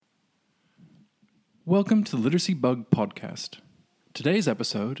Welcome to the Literacy Bug Podcast. Today's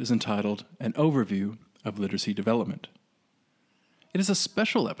episode is entitled An Overview of Literacy Development. It is a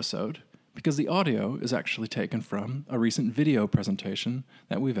special episode because the audio is actually taken from a recent video presentation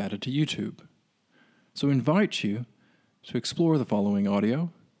that we've added to YouTube. So we invite you to explore the following audio,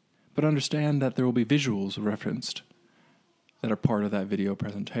 but understand that there will be visuals referenced that are part of that video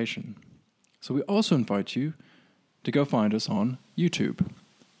presentation. So we also invite you to go find us on YouTube.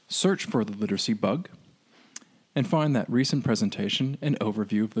 Search for the Literacy Bug and find that recent presentation and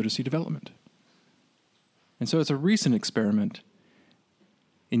overview of literacy development. And so it's a recent experiment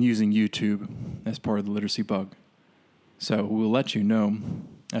in using YouTube as part of the Literacy Bug. So we'll let you know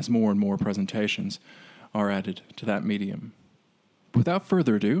as more and more presentations are added to that medium. Without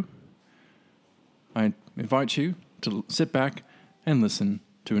further ado, I invite you to sit back and listen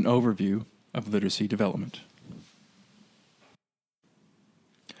to an overview of literacy development.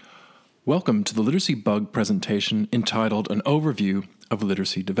 Welcome to the Literacy Bug presentation entitled An Overview of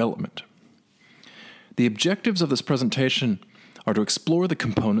Literacy Development. The objectives of this presentation are to explore the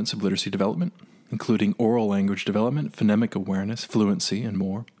components of literacy development, including oral language development, phonemic awareness, fluency, and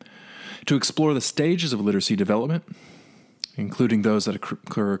more. To explore the stages of literacy development, including those that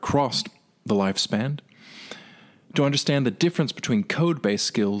occur across the lifespan. To understand the difference between code-based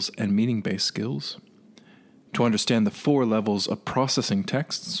skills and meaning-based skills. To understand the 4 levels of processing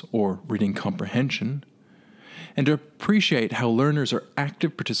texts, or reading comprehension, and to appreciate how learners are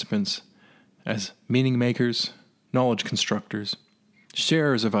active participants as meaning makers, knowledge constructors,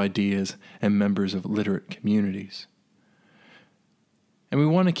 sharers of ideas, and members of literate communities. And we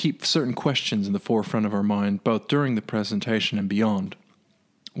want to keep certain questions in the forefront of our mind, both during the presentation and beyond.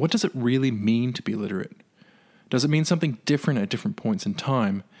 What does it really mean to be literate? Does it mean something different at different points in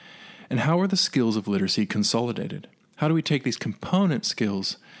time? And how are the skills of literacy consolidated? How do we take these component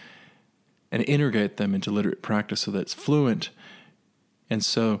skills and integrate them into literate practice so that it's fluent? And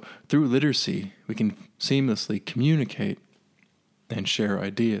so through literacy, we can seamlessly communicate and share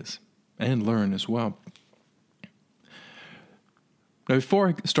ideas and learn as well. Now, before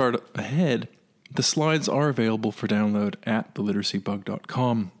I start ahead, the slides are available for download at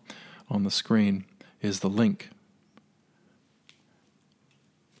theliiteracybug.com. On the screen is the link.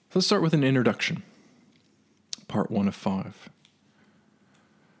 Let's start with an introduction, part 1 of 5.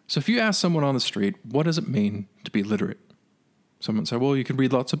 So if you ask someone on the street, what does it mean to be literate? Someone say, well, you can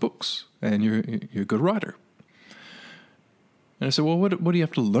read lots of books, and you're a good writer. And I say, well, what do you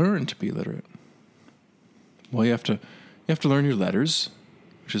have to learn to be literate? Well, you have to learn your letters,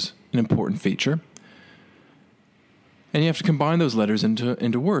 which is an important feature. And you have to combine those letters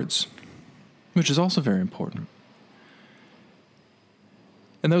into words, which is also very important.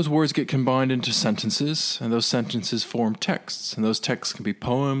 And those words get combined into sentences, and those sentences form texts. And those texts can be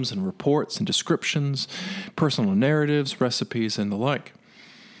poems and reports and descriptions, personal narratives, recipes, and the like.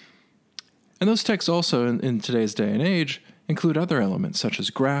 And those texts also, in today's day and age, include other elements such as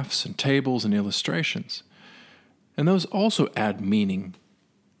graphs and tables and illustrations. And those also add meaning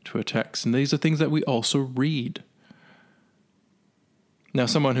to a text. And these are things that we also read. Now,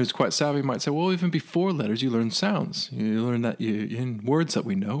 someone who's quite savvy might say, well, even before letters, you learn sounds. You learn that in words that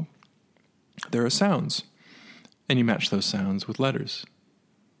we know, there are sounds. And you match those sounds with letters,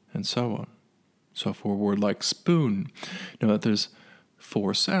 and so on. So for a word like spoon, know that there's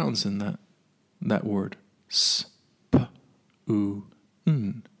 4 sounds in that word. S, p, u,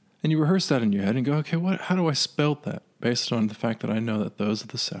 n. And you rehearse that in your head and go, okay, how do I spell that? Based on the fact that I know that those are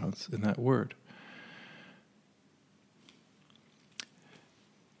the sounds in that word.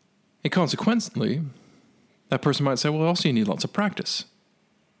 And consequently, that person might say, well, also you need lots of practice.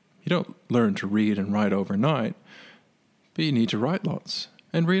 You don't learn to read and write overnight, but you need to write lots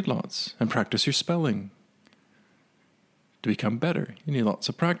and read lots and practice your spelling. To become better, you need lots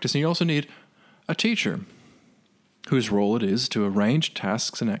of practice. And you also need a teacher whose role it is to arrange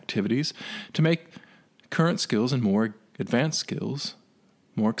tasks and activities to make current skills and more advanced skills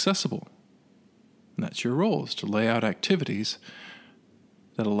more accessible. And that's your role, is to lay out activities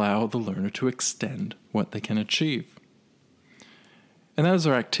that allow the learner to extend what they can achieve. And those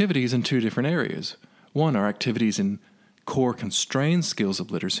are activities in 2 different areas. One are activities in core constrained skills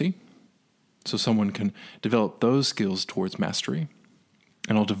of literacy, so someone can develop those skills towards mastery.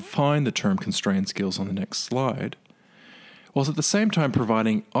 And I'll define the term constrained skills on the next slide, whilst at the same time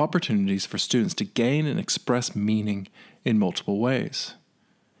providing opportunities for students to gain and express meaning in multiple ways.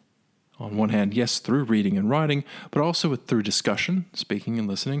 On one hand, yes, through reading and writing, but also through discussion, speaking and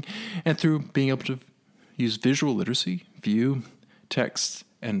listening, and through being able to use visual literacy, view texts,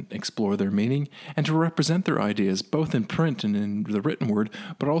 and explore their meaning, and to represent their ideas both in print and in the written word,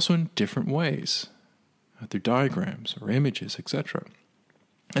 but also in different ways. through diagrams or images, etc.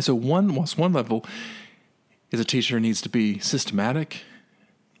 And so one level is a teacher needs to be systematic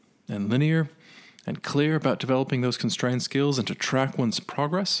and linear and clear about developing those constrained skills and to track one's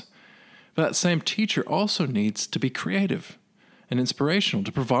progress. But that same teacher also needs to be creative and inspirational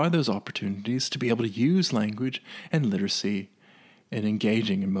to provide those opportunities to be able to use language and literacy in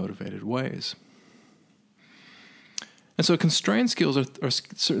engaging and motivated ways. And so constrained skills are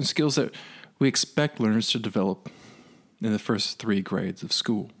certain skills that we expect learners to develop in the first 3 grades of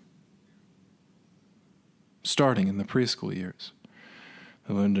school, starting in the preschool years.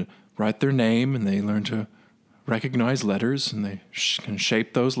 They learn to write their name, and they learn to recognize letters, and they can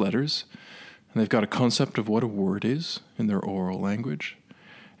shape those letters. And they've got a concept of what a word is in their oral language.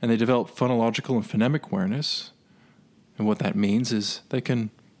 And they develop phonological and phonemic awareness. And what that means is they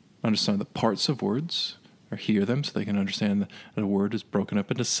can understand the parts of words or hear them, so they can understand that a word is broken up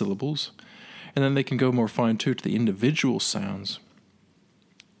into syllables. And then they can go more fine-tuned to the individual sounds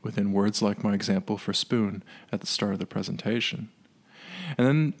within words, like my example for spoon at the start of the presentation. And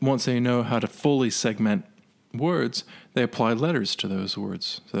then once they know how to fully segment words, they apply letters to those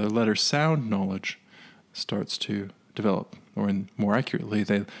words. So their letter sound knowledge starts to develop, or more accurately,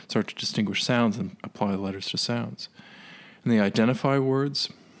 they start to distinguish sounds and apply letters to sounds. And they identify words.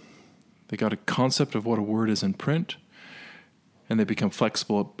 They got a concept of what a word is in print, and they become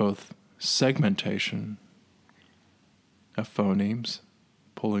flexible at both segmentation of phonemes,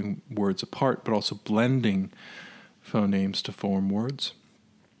 pulling words apart, but also blending phonemes to form words.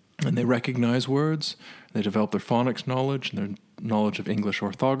 And they recognize words, they develop their phonics knowledge and their knowledge of English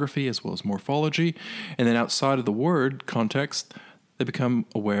orthography as well as morphology. And then outside of the word context, they become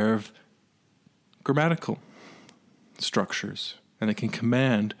aware of grammatical structures, and they can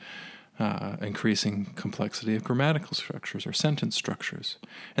command increasing complexity of grammatical structures or sentence structures.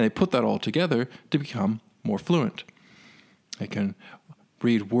 And they put that all together to become more fluent. They can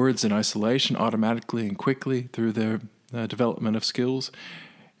read words in isolation automatically and quickly through their development of skills,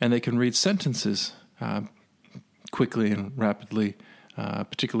 and they can read sentences quickly and rapidly,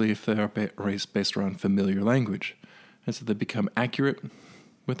 particularly if they are based around familiar language. And so they become accurate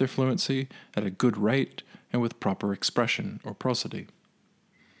with their fluency at a good rate and with proper expression or prosody.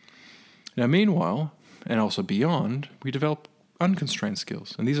 Now, meanwhile, and also beyond, we develop unconstrained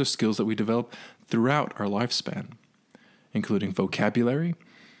skills. And these are skills that we develop throughout our lifespan, including vocabulary,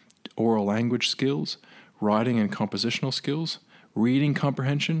 oral language skills, writing and compositional skills, reading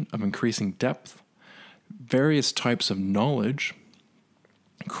comprehension of increasing depth, various types of knowledge,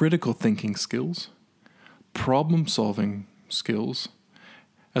 critical thinking skills, problem-solving skills,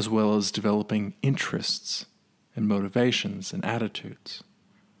 as well as developing interests and motivations and attitudes.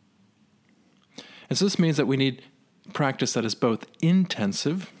 And so this means that we need practice that is both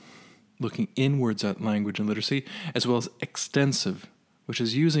intensive, looking inwards at language and literacy, as well as extensive, which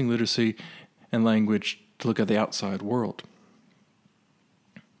is using literacy and language to look at the outside world.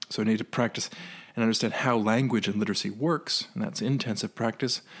 So we need to practice and understand how language and literacy works, and that's intensive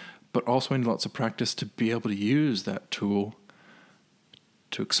practice, but also we need lots of practice to be able to use that tool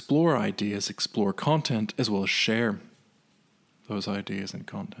to explore ideas, explore content, as well as share those ideas and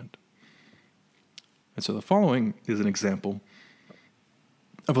content. And so the following is an example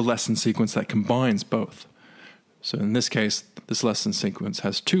of a lesson sequence that combines both. So in this case, this lesson sequence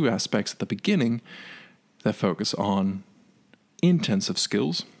has 2 aspects at the beginning that focus on intensive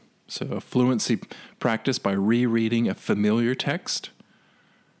skills. So a fluency practice by rereading a familiar text,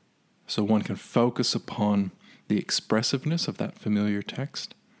 so one can focus upon the expressiveness of that familiar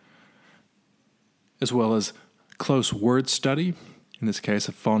text, as well as close word study, in this case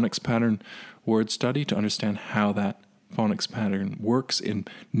a phonics pattern word study to understand how that phonics pattern works in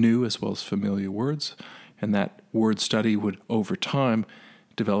new as well as familiar words, and that word study would over time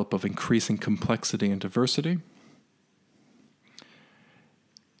develop of increasing complexity and diversity.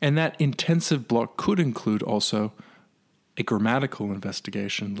 And that intensive block could include also a grammatical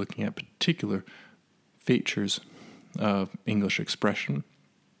investigation looking at particular features of English expression.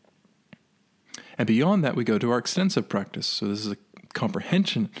 And beyond that, we go to our extensive practice. So this is a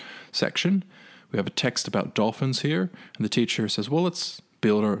comprehension section. We have a text about dolphins here, and the teacher says, well, let's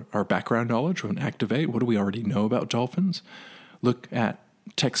build our background knowledge and activate. What do we already know about dolphins? Look at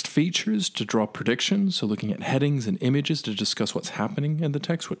text features to draw predictions, so looking at headings and images to discuss what's happening in the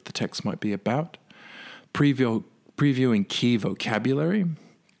text, what the text might be about. Previewing key vocabulary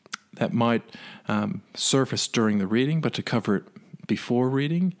that might surface during the reading, but to cover it before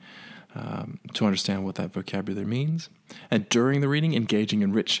reading, to understand what that vocabulary means. And during the reading, engaging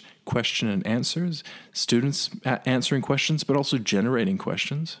in rich question and answers, students answering questions, but also generating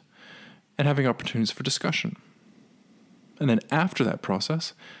questions. and having opportunities for discussion. And then after that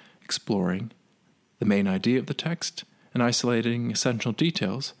process, exploring the main idea of the text and isolating essential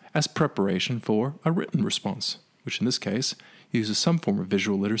details as preparation for a written response, which in this case uses some form of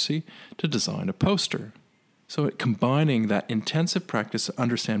visual literacy to design a poster. So combining that intensive practice to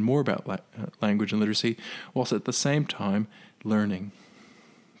understand more about language and literacy, whilst at the same time learning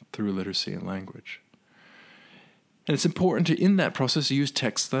through literacy and language. And it's important to, in that process, use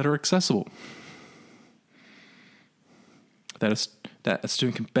texts that are accessible, that a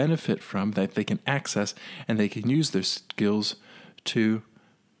student can benefit from, that they can access, and they can use their skills to,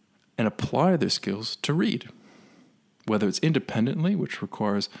 and apply their skills to read. Whether it's independently, which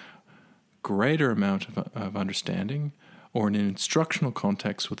requires greater amount of understanding, or in an instructional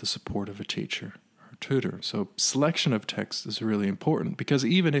context with the support of a teacher or tutor. So selection of text is really important, because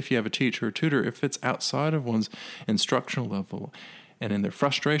even if you have a teacher or tutor, if it's outside of one's instructional level and in their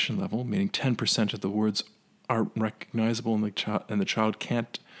frustration level, meaning 10% of the words aren't recognizable and the child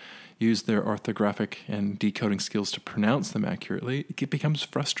can't use their orthographic and decoding skills to pronounce them accurately, it becomes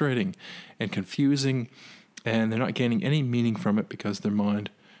frustrating and confusing, and they're not gaining any meaning from it because their mind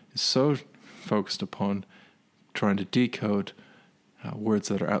is so focused upon trying to decode words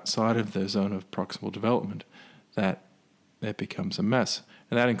that are outside of their zone of proximal development that it becomes a mess.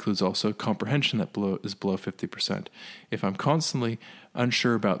 And that includes also comprehension that is below 50%. If I'm constantly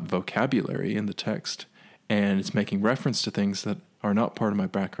unsure about vocabulary in the text and it's making reference to things that are not part of my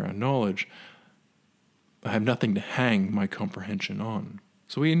background knowledge, I have nothing to hang my comprehension on.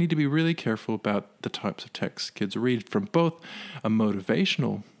 So we need to be really careful about the types of texts kids read, from both a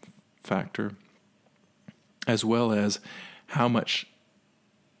motivational factor as well as how much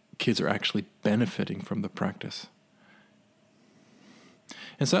kids are actually benefiting from the practice.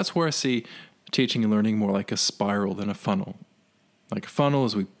 And so that's where I see teaching and learning more like a spiral than a funnel. Like a funnel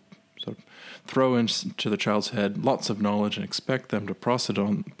is we sort of throw into the child's head lots of knowledge and expect them to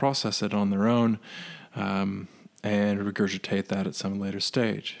process it on their own, and regurgitate that at some later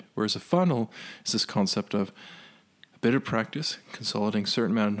stage. Whereas a funnel is this concept of a bit of practice, consolidating a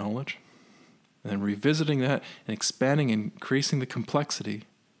certain amount of knowledge, and then revisiting that and expanding and increasing the complexity,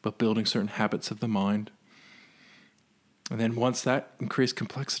 but building certain habits of the mind. And then once that increased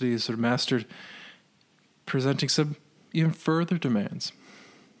complexity is sort of mastered, presenting some even further demands.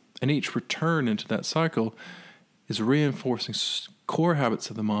 And each return into that cycle is reinforcing core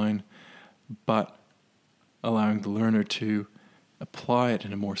habits of the mind, but allowing the learner to apply it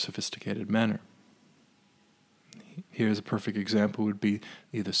in a more sophisticated manner. Here's a perfect example would be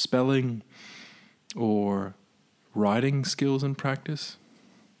either spelling or writing skills in practice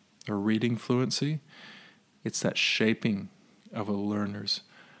or reading fluency. It's that shaping of a learner's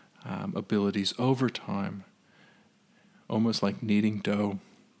abilities over time, almost like kneading dough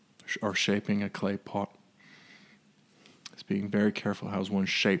or shaping a clay pot. It's being very careful how one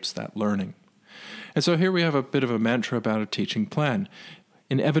shapes that learning. And so here we have a bit of a mantra about a teaching plan.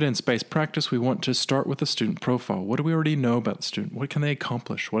 In evidence-based practice, we want to start with a student profile. What do we already know about the student? What can they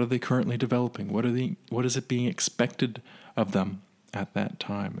accomplish? What are they currently developing? What is it being expected of them at that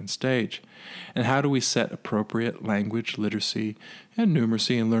time and stage? And how do we set appropriate language, literacy, and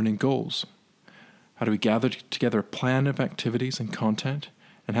numeracy and learning goals? How do we gather together a plan of activities and content?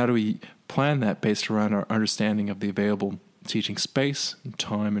 And how do we plan that based around our understanding of the available teaching space, and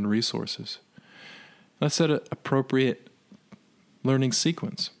time, and resources? Let's set an appropriate learning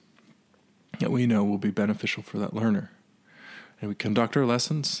sequence that we know will be beneficial for that learner. And we conduct our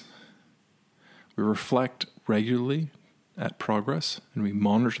lessons. We reflect regularly at progress, and we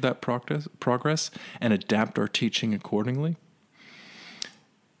monitor that progress and adapt our teaching accordingly.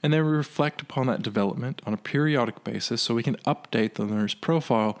 And then we reflect upon that development on a periodic basis so we can update the learner's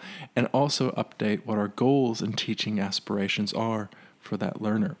profile and also update what our goals and teaching aspirations are for that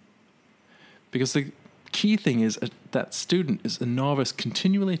learner. Because the key thing is that student is a novice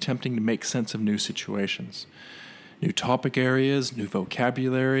continually attempting to make sense of new situations, new topic areas, new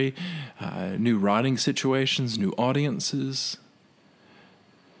vocabulary, new writing situations, new audiences.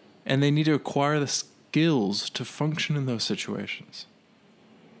 And they need to acquire the skills to function in those situations.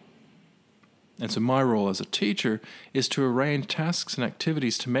 And so my role as a teacher is to arrange tasks and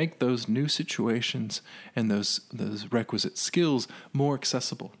activities to make those new situations and those requisite skills more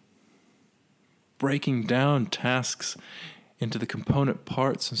accessible. Breaking down tasks into the component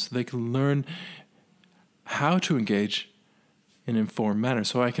parts and so they can learn how to engage in an informed manner.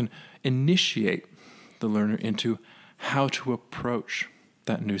 So I can initiate the learner into how to approach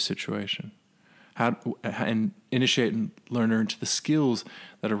that new situation. And initiate the learner into the skills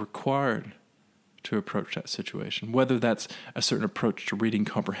that are required to approach that situation, whether that's a certain approach to reading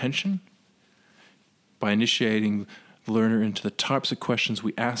comprehension by initiating the learner into the types of questions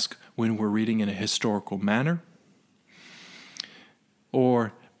we ask when we're reading in a historical manner,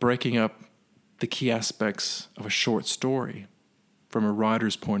 or breaking up the key aspects of a short story from a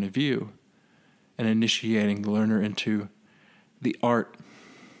writer's point of view and initiating the learner into the art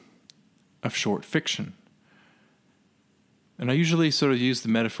of short fiction. And I usually sort of use the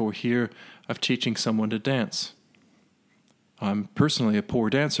metaphor here of teaching someone to dance. I'm personally a poor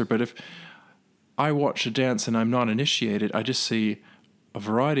dancer, but if I watch a dance and I'm not initiated, I just see a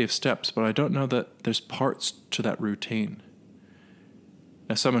variety of steps, but I don't know that there's parts to that routine.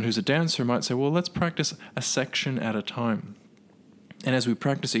 Now, someone who's a dancer might say, well, let's practice a section at a time. And as we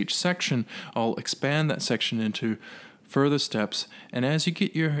practice each section, I'll expand that section into further steps. And as you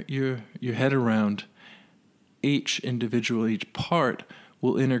get your head around each part,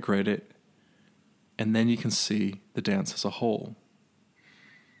 we'll integrate it. And then you can see the dance as a whole.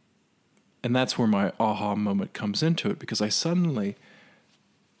 And that's where my aha moment comes into it, because I suddenly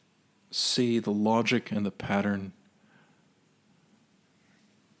see the logic and the pattern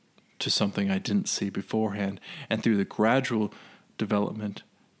to something I didn't see beforehand. And through the gradual development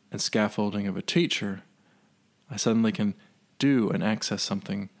and scaffolding of a teacher, I suddenly can do and access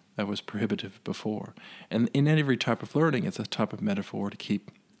something that was prohibitive before. And in every type of learning, it's a type of metaphor to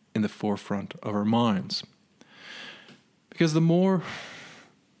keep in the forefront of our minds. Because the more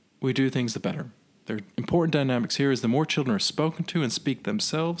we do things, the better. There are important dynamics here is the more children are spoken to and speak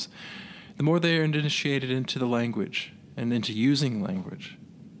themselves, the more they are initiated into the language and into using language,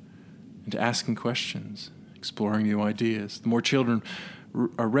 into asking questions, exploring new ideas. The more children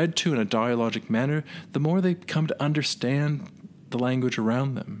are read to in a dialogic manner, the more they come to understand the language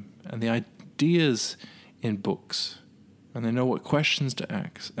around them and the ideas in books. And they know what questions to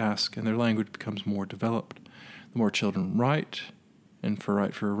ask, and their language becomes more developed. The more children write for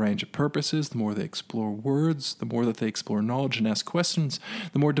a range of purposes, the more they explore words, the more that they explore knowledge and ask questions,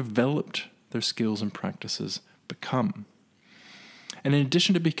 the more developed their skills and practices become. And in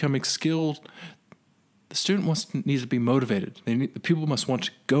addition to becoming skilled, the student needs to be motivated. The people must want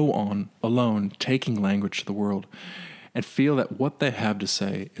to go on alone, taking language to the world, and feel that what they have to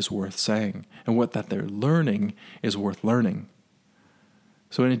say is worth saying, and that they're learning is worth learning.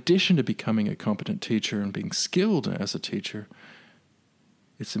 So in addition to becoming a competent teacher and being skilled as a teacher,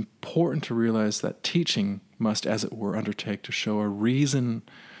 it's important to realize that teaching must, as it were, undertake to show a reason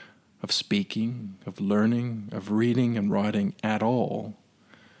of speaking, of learning, of reading and writing at all,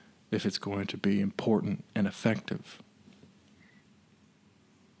 if it's going to be important and effective.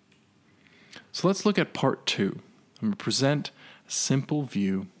 So let's look at part 2. I'm going to present a simple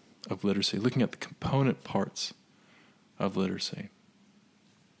view of literacy, looking at the component parts of literacy.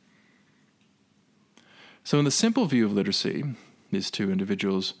 So in the simple view of literacy, these two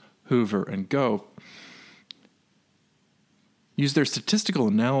individuals, Hoover and Goh, use their statistical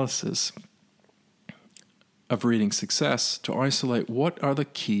analysis of reading success to isolate what are the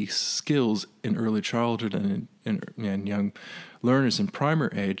key skills in early childhood and in young learners in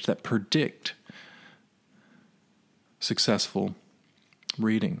primary age that predict successful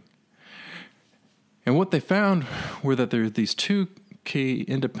reading. And what they found were that there are these two key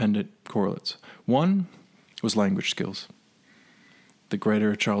independent correlates. One was language skills. The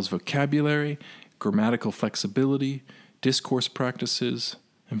greater a child's vocabulary, grammatical flexibility, discourse practices,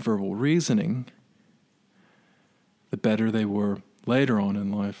 and verbal reasoning, the better they were later on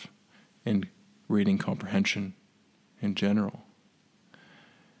in life in reading comprehension in general.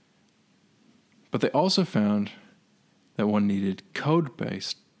 But they also found that one needed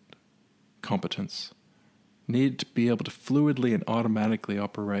code-based competence, needed to be able to fluidly and automatically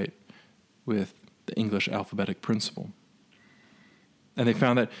operate with the English alphabetic principle. And they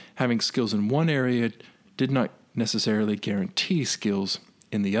found that having skills in one area did not necessarily guarantee skills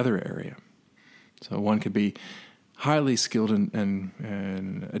in the other area. So one could be highly skilled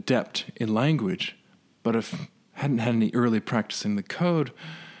and adept in language, but if hadn't had any early practice in the code,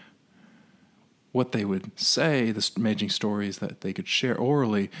 what they would say, the amazing stories that they could share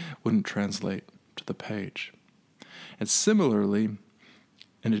orally, wouldn't translate to the page. And similarly,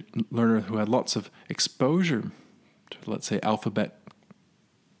 a learner who had lots of exposure to, let's say, alphabet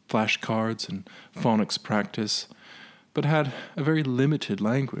flashcards and phonics practice, but had a very limited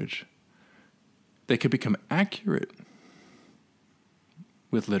language, they could become accurate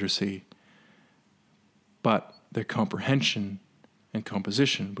with literacy, but their comprehension and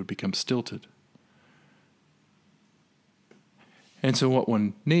composition would become stilted. And so what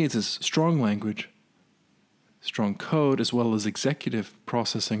one needs is strong language, strong code, as well as executive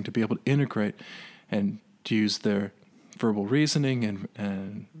processing to be able to integrate and to use their verbal reasoning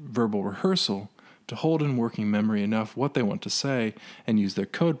and verbal rehearsal to hold in working memory enough what they want to say and use their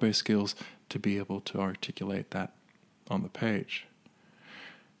code-based skills to be able to articulate that on the page.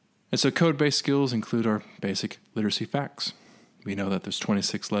 And so code-based skills include our basic literacy facts. We know that there's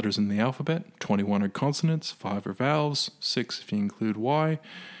 26 letters in the alphabet, 21 are consonants, 5 are vowels, 6 if you include Y.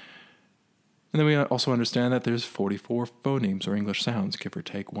 And then we also understand that there's 44 phonemes or English sounds, give or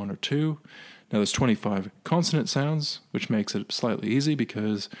take 1 or 2. Now there's 25 consonant sounds, which makes it slightly easy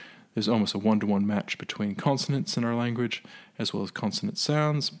because there's almost a one-to-one match between consonants in our language as well as consonant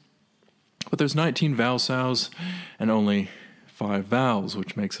sounds. But there's 19 vowel sounds and only 5 vowels,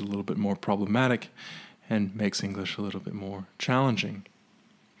 which makes it a little bit more problematic and makes English a little bit more challenging.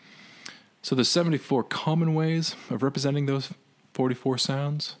 So there's 74 common ways of representing those 44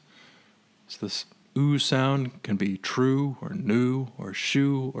 sounds. So this oo sound can be true or new or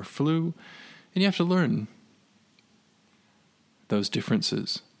shoe or flew, and you have to learn those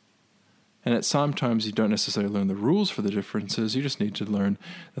differences. And at sometimes you don't necessarily learn the rules for the differences, you just need to learn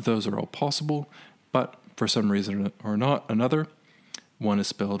that those are all possible, but for some reason or not another, one is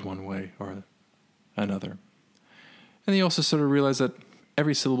spelled one way or another. And you also sort of realize that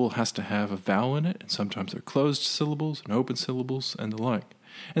every syllable has to have a vowel in it, and sometimes they're closed syllables and open syllables and the like.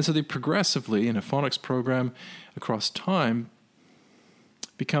 And so they progressively, in a phonics program across time,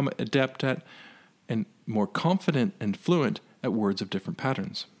 become adept at and more confident and fluent at words of different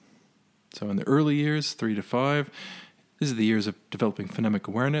patterns. So in the early years, 3 to 5, these are the years of developing phonemic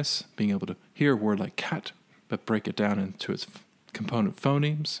awareness, being able to hear a word like cat, but break it down into its component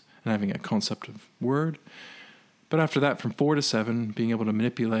phonemes and having a concept of word. But after that, from 4 to 7, being able to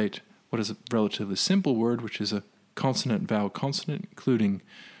manipulate what is a relatively simple word, which is a consonant, vowel, consonant, including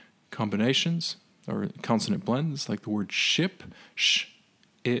combinations or consonant blends, like the word ship, sh,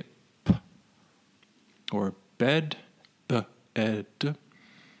 I, p, or bed, b, ed,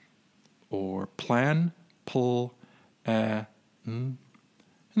 or plan, pl, and then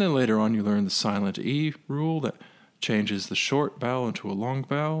later on you learn the silent E rule that changes the short vowel into a long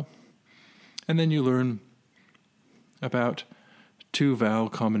vowel. And then you learn about 2 vowel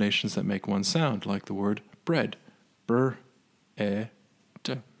combinations that make one sound, like the word bread, br, e,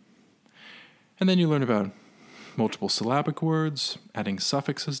 d. And then you learn about multiple syllabic words, adding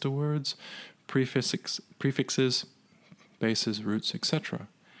suffixes to words, prefixes, bases, roots, etc.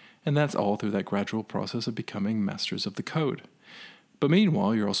 And that's all through that gradual process of becoming masters of the code. But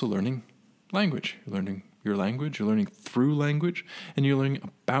meanwhile, you're also learning language. You're learning your language, you're learning through language, and you're learning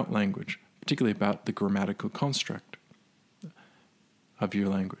about language, particularly about the grammatical construct of your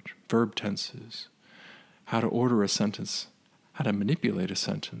language, verb tenses, how to order a sentence, how to manipulate a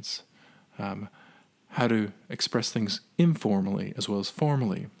sentence, how to express things informally as well as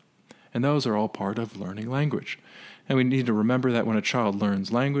formally. And those are all part of learning language. And we need to remember that when a child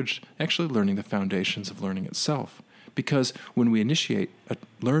learns language, actually learning the foundations of learning itself. Because when we initiate a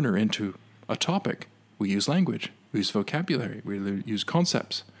learner into a topic, we use language, we use vocabulary, we use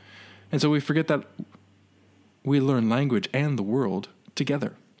concepts. And so we forget that we learn language and the world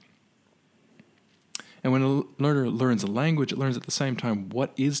together. And when a learner learns a language, it learns at the same time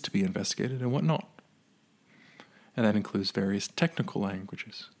what is to be investigated and what not. And that includes various technical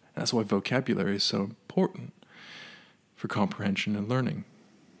languages. And that's why vocabulary is so important for comprehension and learning.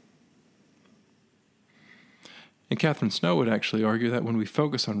 And Catherine Snow would actually argue that when we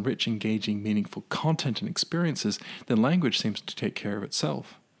focus on rich, engaging, meaningful content and experiences, then language seems to take care of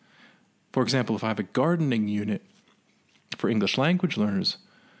itself. For example, if I have a gardening unit for English language learners,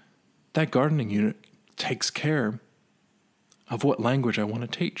 that gardening unit takes care of what language I want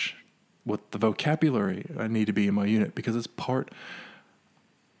to teach, what the vocabulary I need to be in my unit, because it's part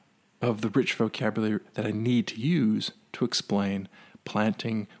of the rich vocabulary that I need to use to explain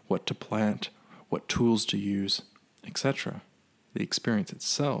planting, what to plant, what tools to use, etc. The experience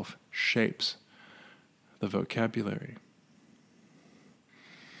itself shapes the vocabulary.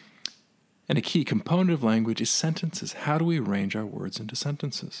 And a key component of language is sentences. How do we arrange our words into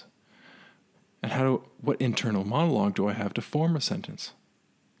sentences? And what internal monologue do I have to form a sentence?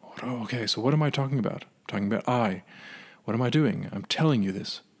 Okay, so what am I talking about? I'm talking about I. What am I doing? I'm telling you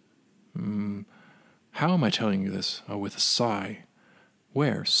this. How am I telling you this? Oh, with a sigh.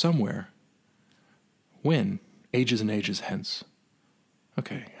 Where? Somewhere. When? Ages and ages hence.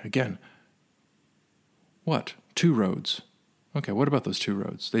 Okay, again. What? 2 roads. Okay, what about those 2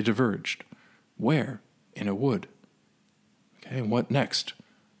 roads? They diverged. Where? In a wood. Okay, and what next?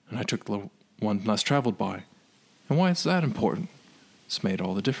 And I took the one less traveled by. And why is that important? It's made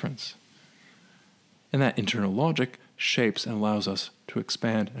all the difference. And that internal logic shapes and allows us to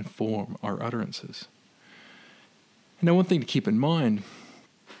expand and form our utterances. And now one thing to keep in mind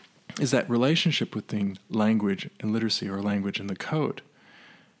is that relationship between language and literacy, or language and the code.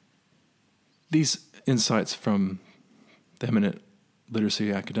 These insights from the eminent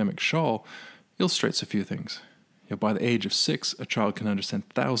literacy academic Schall illustrates a few things. By the age of 6, a child can understand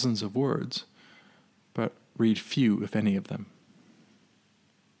thousands of words, but read few, if any, of them.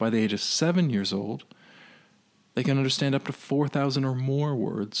 By the age of 7 years old, they can understand up to 4,000 or more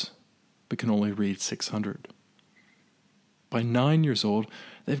words, but can only read 600. By 9 years old,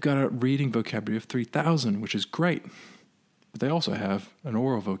 they've got a reading vocabulary of 3,000, which is great, but they also have an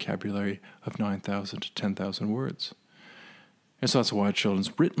oral vocabulary of 9,000 to 10,000 words. And so that's why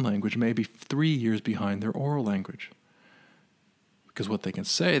children's written language may be 3 years behind their oral language. Because what they can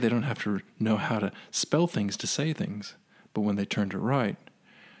say, they don't have to know how to spell things to say things. But when they turn to write,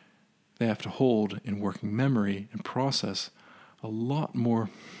 they have to hold in working memory and process a lot more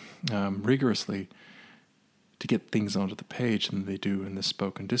rigorously to get things onto the page than they do in the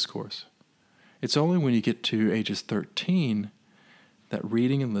spoken discourse. It's only when you get to ages 13 that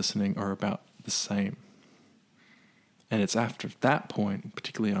reading and listening are about the same. And it's after that point,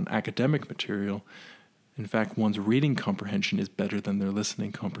 particularly on academic material, in fact, one's reading comprehension is better than their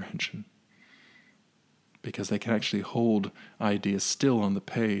listening comprehension, because they can actually hold ideas still on the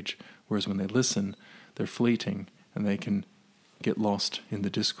page, whereas when they listen, they're fleeting and they can get lost in the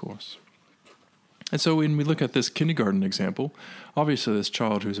discourse. And so when we look at this kindergarten example, obviously this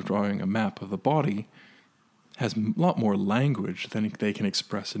child who's drawing a map of the body has a lot more language than they can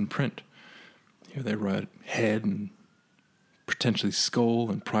express in print. Here they write head and potentially skull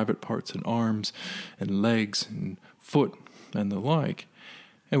and private parts and arms and legs and foot and the like.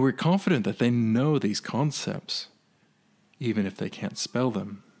 And we're confident that they know these concepts, even if they can't spell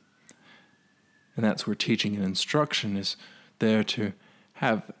them. And that's where teaching and instruction is there to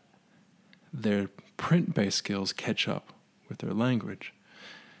have their print-based skills catch up with their language.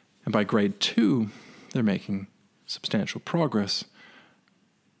 And by grade 2, they're making substantial progress,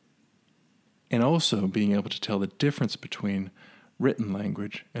 and also being able to tell the difference between written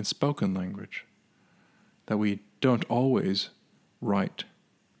language and spoken language, that we don't always write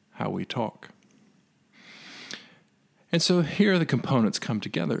how we talk. And so here the components come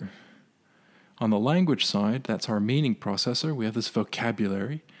together. On the language side, that's our meaning processor. We have this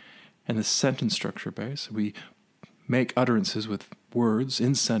vocabulary and this sentence structure base. We make utterances with words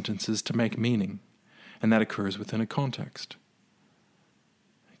in sentences to make meaning, and that occurs within a context.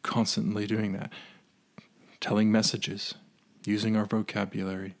 Constantly doing that, telling messages, using our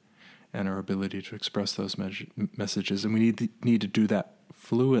vocabulary and our ability to express those messages. And we need to do that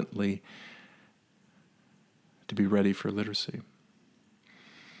fluently to be ready for literacy.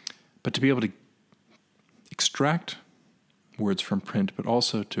 But to be able to extract words from print, but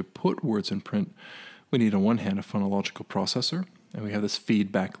also to put words in print, we need on one hand a phonological processor, and we have this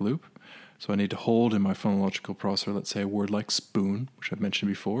feedback loop. So I need to hold in my phonological processor, let's say a word like spoon, which I've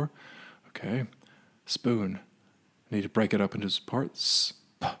mentioned before. Okay, spoon. I need to break it up into its parts.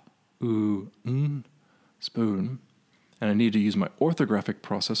 Spoon. And I need to use my orthographic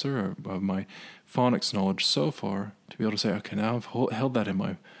processor, of my phonics knowledge so far, to be able to say, okay, now I've held that in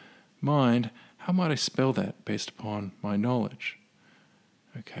my mind. How might I spell that based upon my knowledge?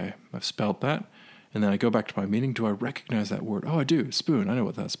 Okay, I've spelled that. And then I go back to my meaning. Do I recognize that word? Oh, I do. Spoon. I know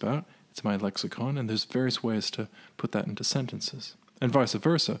what that's about. It's my lexicon, and there's various ways to put that into sentences. And vice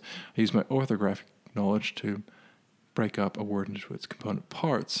versa. I use my orthographic knowledge to break up a word into its component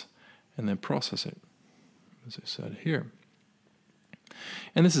parts and then process it, as I said here.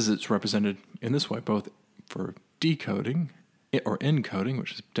 And it's represented in this way, both for decoding or encoding,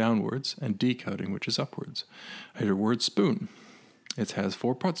 which is downwards, and decoding, which is upwards. I hear the word spoon. It has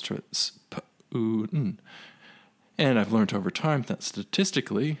 4 parts to it. Spoon. And I've learned over time that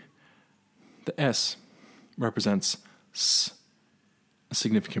statistically, the S represents S a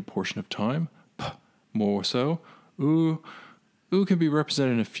significant portion of time, P more so. Oo can be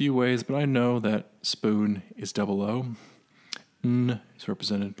represented in a few ways, but I know that spoon is double O. N is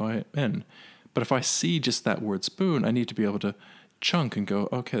represented by N. But if I see just that word spoon, I need to be able to chunk and go,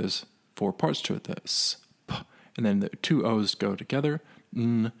 okay, there's 4 parts to it. That's P, and then the 2 O's go together,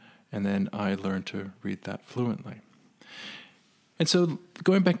 N, and then I learn to read that fluently. And so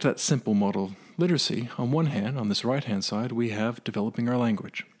going back to that simple model of literacy, on one hand, on this right-hand side, we have developing our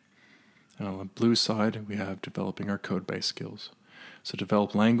language. And on the blue side, we have developing our code-based skills. So to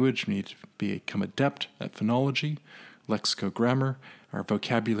develop language, we need to become adept at phonology, lexicogrammar, our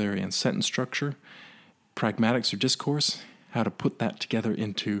vocabulary and sentence structure, pragmatics or discourse, how to put that together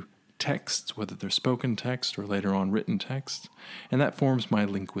into texts, whether they're spoken text or later on written text. And that forms my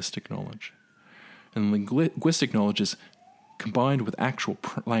linguistic knowledge. And linguistic knowledge is combined with actual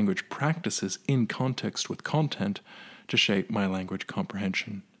language practices in context with content to shape my language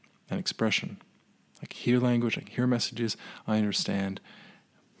comprehension and expression. I can hear language, I can hear messages, I understand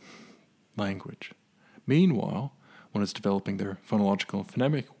language. Meanwhile, one is developing their phonological and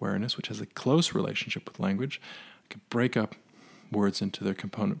phonemic awareness, which has a close relationship with language. I can break up words into their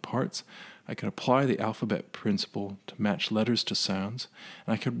component parts. I can apply the alphabet principle to match letters to sounds,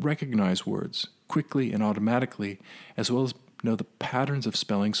 and I can recognize words quickly and automatically, as well as know the patterns of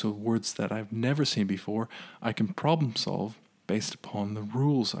spelling, so words that I've never seen before, I can problem solve based upon the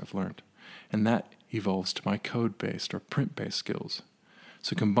rules I've learned. And that evolves to my code-based or print-based skills.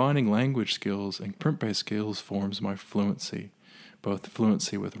 So combining language skills and print-based skills forms my fluency, both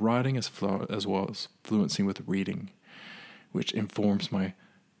fluency with writing as well as fluency with reading, which informs my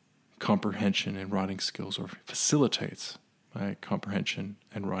comprehension and writing skills, or facilitates my comprehension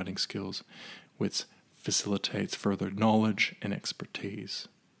and writing skills, which facilitates further knowledge and expertise.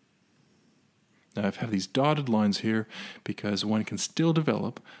 Now, I have these dotted lines here because one can still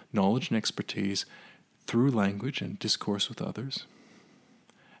develop knowledge and expertise through language and discourse with others,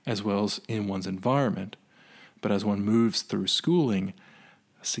 as well as in one's environment. But as one moves through schooling,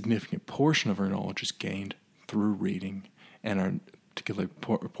 a significant portion of our knowledge is gained through reading, and a particular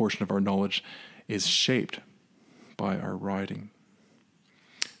portion of our knowledge is shaped by our writing.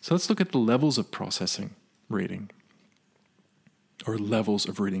 So let's look at the levels of processing reading, or levels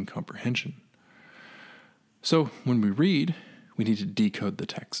of reading comprehension. So when we read, we need to decode the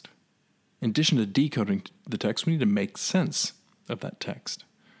text. In addition to decoding the text, we need to make sense of that text.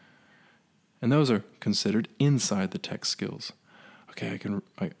 And those are considered inside the text skills. Okay, I can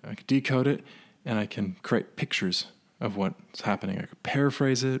decode it, and I can create pictures of what's happening. I can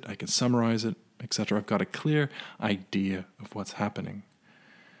paraphrase it, I can summarize it, etc. I've got a clear idea of what's happening.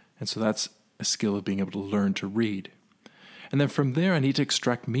 And so that's a skill of being able to learn to read. And then from there, I need to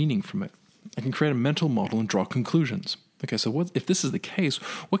extract meaning from it. I can create a mental model and draw conclusions. Okay, so if this is the case,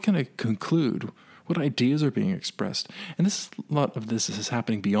 what can I conclude? What ideas are being expressed? And a lot of this is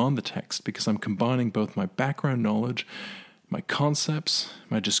happening beyond the text, because I'm combining both my background knowledge, my concepts,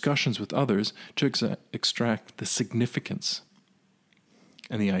 my discussions with others to extract the significance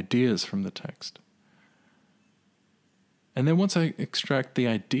and the ideas from the text. And then once I extract the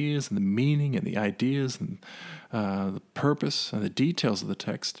ideas and the meaning and the ideas and the purpose and the details of the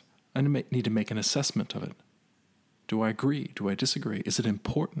text, I need to make an assessment of it. Do I agree? Do I disagree? Is it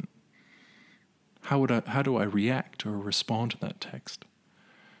important? How do I react or respond to that text?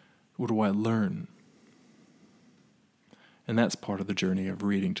 What do I learn? And that's part of the journey of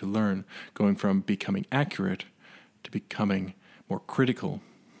reading to learn, going from becoming accurate to becoming more critical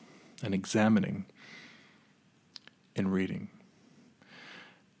and examining in reading.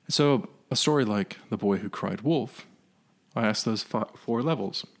 So a story like The Boy Who Cried Wolf, I asked those 4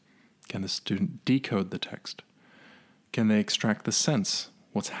 levels. Can the student decode the text? Can they extract the sense,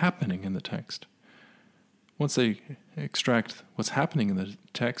 what's happening in the text? Once they extract what's happening in the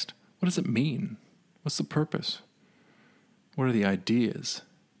text, what does it mean? What's the purpose? What are the ideas?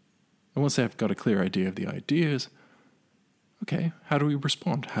 And once they've got a clear idea of the ideas, okay, how do we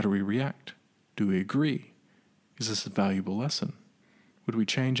respond? How do we react? Do we agree? Is this a valuable lesson? Would we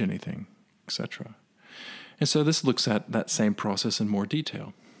change anything? Etc. And so this looks at that same process in more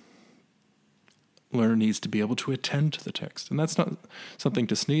detail. Learner needs to be able to attend to the text. And that's not something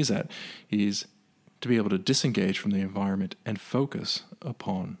to sneeze at. He's to be able to disengage from the environment and focus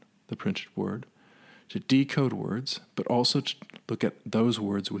upon the printed word, to decode words, but also to look at those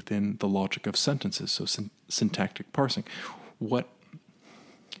words within the logic of sentences, so syntactic parsing. What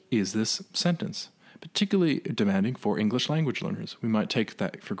is this sentence? Particularly demanding for English language learners. We might take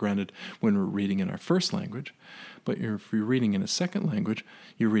that for granted when we're reading in our first language, but if you're reading in a second language,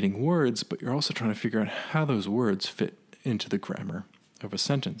 you're reading words, but you're also trying to figure out how those words fit into the grammar of a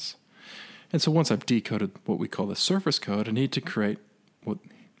sentence. And so once I've decoded what we call the surface code, I need to create what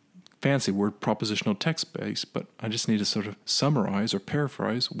fancy word propositional text base, but I just need to sort of summarize or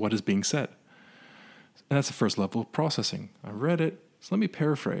paraphrase what is being said. And that's the first level of processing. I read it, so let me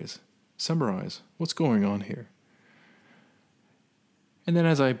paraphrase, summarize what's going on here. And then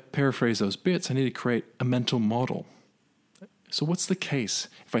as I paraphrase those bits, I need to create a mental model. So what's the case?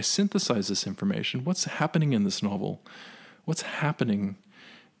 If I synthesize this information, what's happening in this novel? What's happening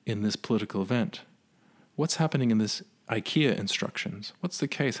in this political event? What's happening in this IKEA instructions? What's the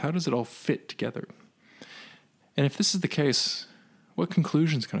case? How does it all fit together? And if this is the case, what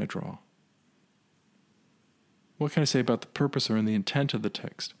conclusions can I draw? What can I say about the purpose or the intent of the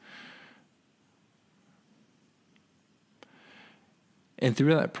text? And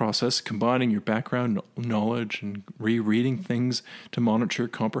through that process, combining your background knowledge and rereading things to monitor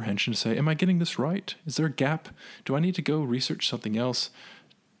comprehension to say, am I getting this right? Is there a gap? Do I need to go research something else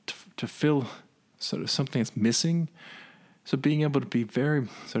to fill sort of something that's missing? So being able to be very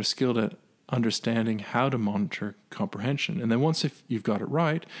sort of skilled at understanding how to monitor comprehension. And then once if you've got it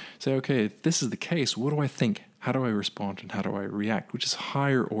right, say, okay, if this is the case, what do I think? How do I respond and how do I react? Which is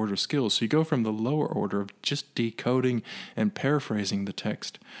higher order skills. So you go from the lower order of just decoding and paraphrasing the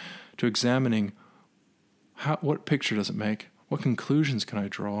text to examining what picture does it make? What conclusions can I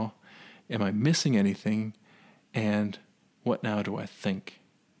draw? Am I missing anything? And what now do I think?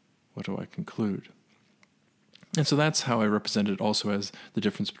 What do I conclude? And so that's how I represent it also as the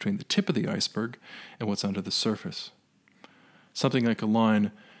difference between the tip of the iceberg and what's under the surface. Something like a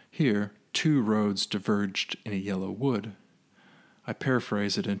line here, 2 roads diverged in a yellow wood. I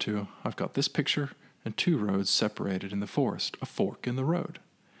paraphrase it into, I've got this picture and 2 roads separated in the forest, a fork in the road.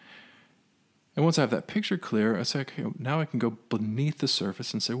 And once I have that picture clear, I say, okay, now I can go beneath the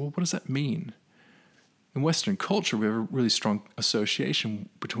surface and say, well, what does that mean? In Western culture, we have a really strong association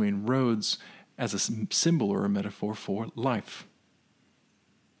between roads as a symbol or a metaphor for life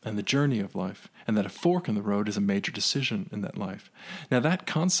and the journey of life, and that a fork in the road is a major decision in that life. Now, that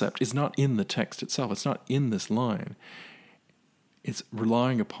concept is not in the text itself. It's not in this line. It's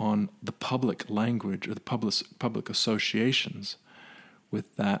relying upon the public language or the public associations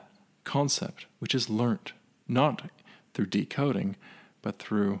with that concept, which is learnt, not through decoding, but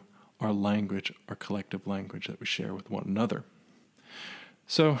through our language, our collective language that we share with one another.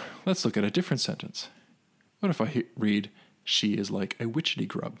 So let's look at a different sentence. What if I read, she is like a witchetty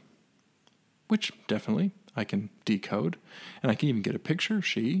grub? Which definitely I can decode, and I can even get a picture,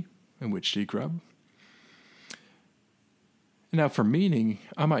 she and witchetty grub. Now for meaning,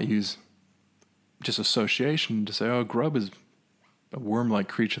 I might use just association to say, oh, grub is a worm-like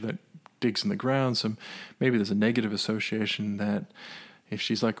creature that digs in the ground, so maybe there's a negative association that if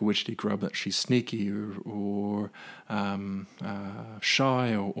she's like a witchetty grub, that she's sneaky or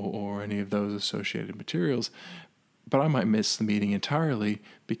shy or any of those associated materials. But I might miss the meaning entirely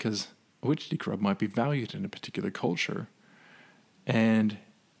because a witchetty grub might be valued in a particular culture. And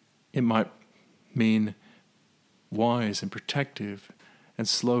it might mean wise and protective and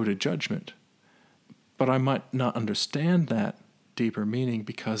slow to judgment. But I might not understand that deeper meaning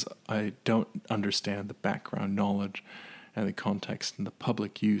because I don't understand the background knowledge and the context and the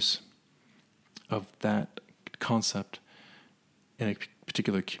public use of that concept in a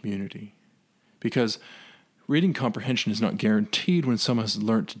particular community. Because reading comprehension is not guaranteed when someone has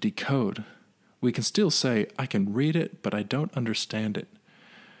learned to decode. We can still say, I can read it, but I don't understand it.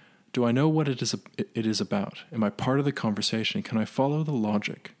 Do I know what it is about? Am I part of the conversation? Can I follow the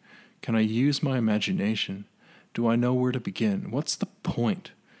logic? Can I use my imagination? Do I know where to begin? What's the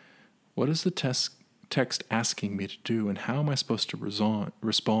point? What is the text asking me to do, and how am I supposed to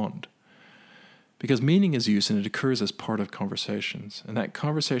respond? Because meaning is use, and it occurs as part of conversations, and that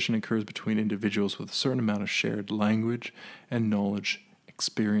conversation occurs between individuals with a certain amount of shared language and knowledge,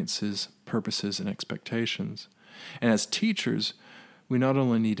 experiences, purposes, and expectations. And as teachers, we not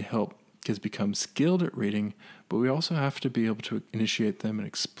only need to help kids become skilled at reading, but we also have to be able to initiate them and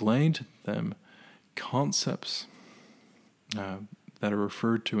explain to them concepts that are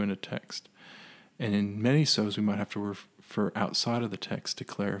referred to in a text. And in many so's, we might have to refer outside of the text to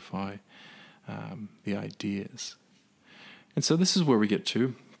clarify the ideas. And so this is where we get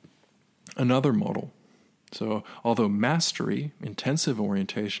to another model. So although mastery, intensive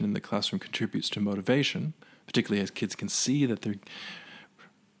orientation in the classroom contributes to motivation, particularly as kids can see that their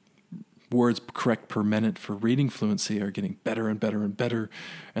words correct per minute for reading fluency are getting better and better and better,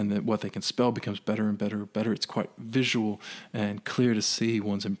 and that what they can spell becomes better and better and better. It's quite visual and clear to see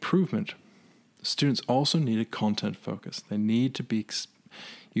one's improvement. Students also need a content focus. They need to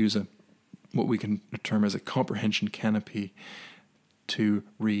use what we can term as a comprehension canopy to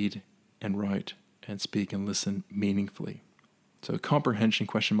read and write and speak and listen meaningfully. So a comprehension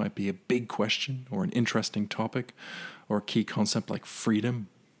question might be a big question or an interesting topic or a key concept like freedom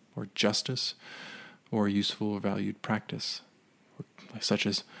or justice or a useful or valued practice, such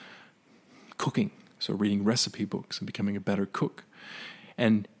as cooking, so reading recipe books and becoming a better cook.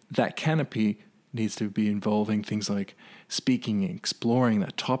 And that canopy needs to be involving things like speaking and exploring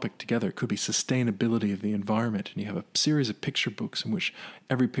that topic together. It could be sustainability of the environment, and you have a series of picture books in which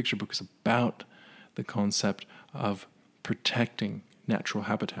every picture book is about the concept of protecting natural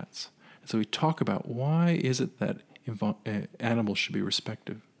habitats. And so we talk about why is it that animals should be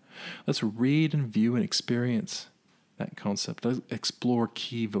respected. Let's read and view and experience that concept. Let's explore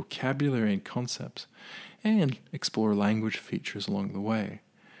key vocabulary and concepts and explore language features along the way.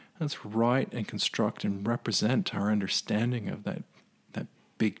 Let's write and construct and represent our understanding of that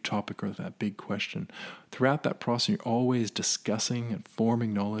big topic or that big question. Throughout that process, you're always discussing and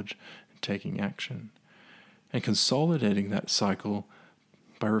forming knowledge and taking action. And consolidating that cycle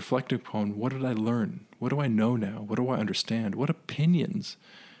by reflecting upon, what did I learn? What do I know now? What do I understand? What opinions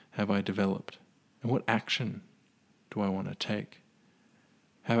have I developed? And what action do I want to take?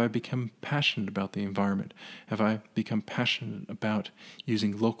 Have I become passionate about the environment? Have I become passionate about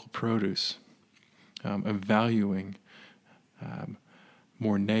using local produce, and valuing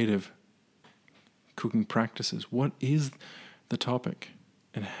more native cooking practices? What is the topic,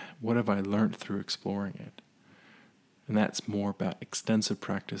 and what have I learned through exploring it? And that's more about extensive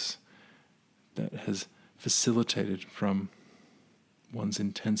practice that has facilitated from one's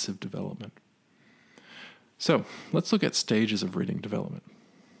intensive development. So let's look at stages of reading development.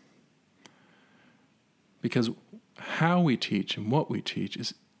 Because how we teach and what we teach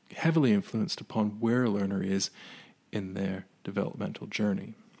is heavily influenced upon where a learner is in their developmental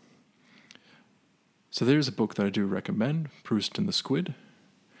journey. So there's a book that I do recommend, Proust and the Squid.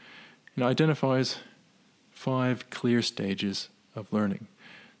 It identifies 5 clear stages of learning.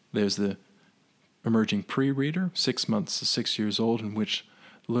 There's the emerging pre-reader, 6 months to 6 years old, in which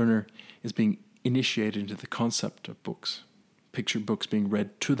the learner is being initiated into the concept of books. Picture books being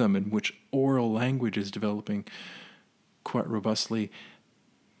read to them, in which oral language is developing quite robustly.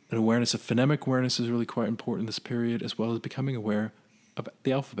 An awareness of phonemic awareness is really quite important in this period, as well as becoming aware of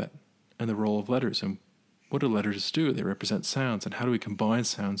the alphabet and the role of letters. And what do letters do? They represent sounds, and how do we combine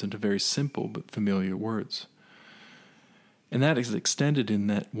sounds into very simple but familiar words? And that is extended in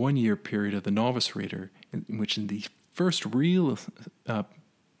that 1-year period of the novice reader, in which in the first real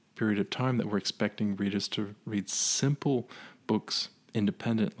period of time that we're expecting readers to read simple books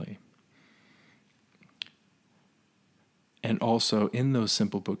independently. And also in those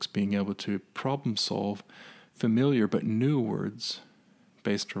simple books being able to problem solve familiar but new words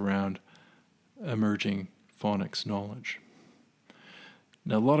based around emerging phonics knowledge.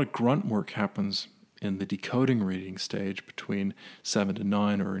 Now, a lot of grunt work happens in the decoding reading stage between 7 to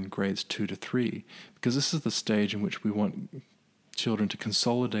 9 or in grades 2 to 3, because this is the stage in which we want children to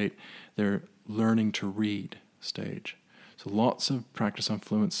consolidate their learning to read stage. So lots of practice on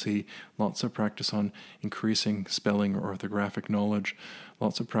fluency, lots of practice on increasing spelling or orthographic knowledge,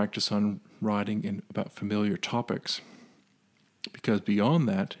 lots of practice on writing about familiar topics. Because beyond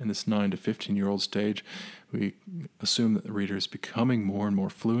that, in this 9 to 15-year-old stage, we assume that the reader is becoming more and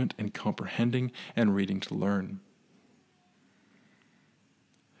more fluent in comprehending and reading to learn.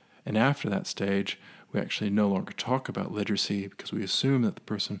 And after that stage, we actually no longer talk about literacy because we assume that the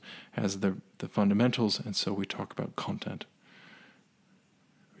person has the fundamentals, and so we talk about content.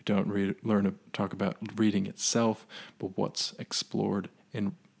 We don't talk about reading itself, but what's explored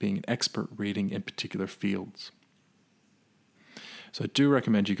in being an expert reading in particular fields. So I do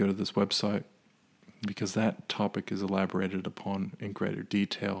recommend you go to this website because that topic is elaborated upon in greater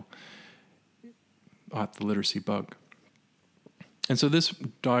detail at the Literacy Bug. And so this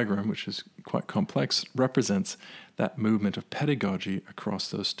diagram, which is quite complex, represents that movement of pedagogy across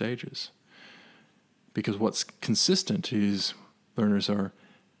those stages. Because what's consistent is learners are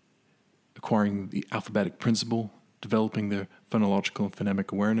acquiring the alphabetic principle, developing their phonological and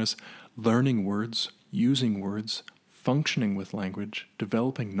phonemic awareness, learning words, using words, functioning with language,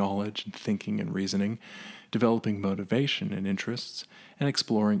 developing knowledge and thinking and reasoning, developing motivation and interests, and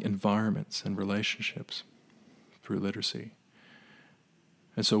exploring environments and relationships through literacy.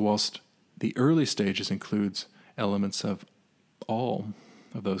 And so whilst the early stages includes elements of all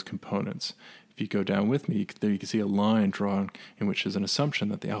of those components, if you go down with me, there you can see a line drawn in which is an assumption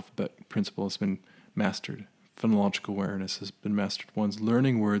that the alphabet principle has been mastered. Phonological awareness has been mastered. One's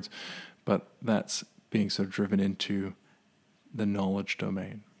learning words, but that's being sort of driven into the knowledge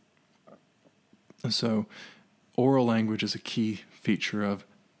domain. And so oral language is a key feature of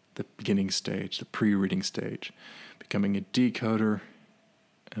the beginning stage, the pre-reading stage. Becoming a decoder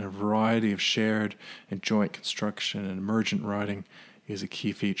and a variety of shared and joint construction and emergent writing is a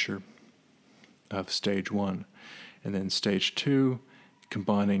key feature of stage 1. And then stage 2,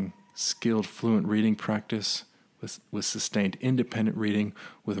 combining skilled fluent reading practice with sustained independent reading,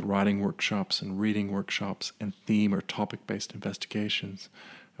 with writing workshops and reading workshops and theme or topic-based investigations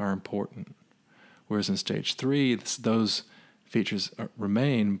are important. Whereas in stage 3, those features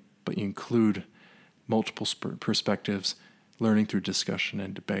remain, but you include multiple perspectives, learning through discussion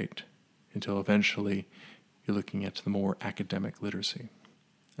and debate, until eventually you're looking at the more academic literacy.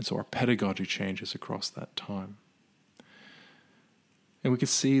 And so our pedagogy changes across that time. And we can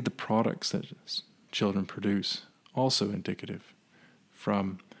see the products that children produce, also indicative,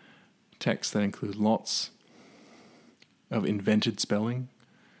 from texts that include lots of invented spelling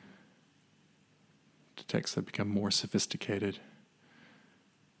to texts that become more sophisticated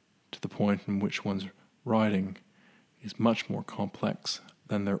to the point in which one's writing is much more complex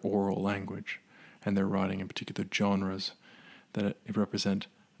than their oral language, and they're writing in particular genres that represent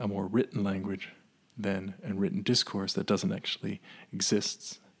a more written language than a written discourse that doesn't actually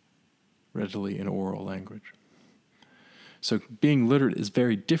exist readily in oral language. So being literate is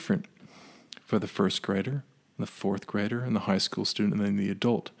very different for the first grader, the fourth grader, and the high school student, and then the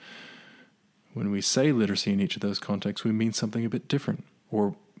adult. When we say literacy in each of those contexts, we mean something a bit different.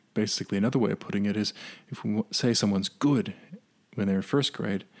 Or basically another way of putting it is, if we say someone's good when they're in first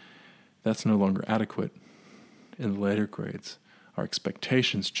grade, that's no longer adequate in the later grades. Our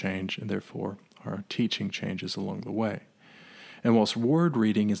expectations change, and therefore our teaching changes along the way. And whilst word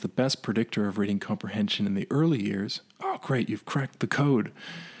reading is the best predictor of reading comprehension in the early years, oh great, you've cracked the code,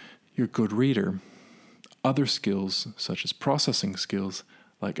 you're a good reader, other skills, such as processing skills,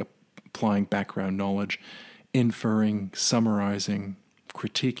 like applying background knowledge, inferring, summarizing,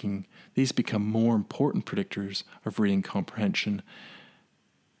 critiquing, these become more important predictors of reading comprehension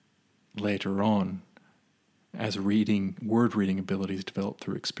later on, as word reading abilities develop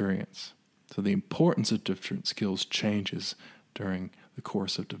through experience. So the importance of different skills changes during the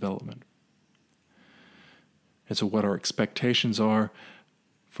course of development. And so what our expectations are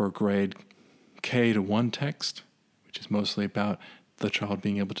for grade K to 1 text, which is mostly about the child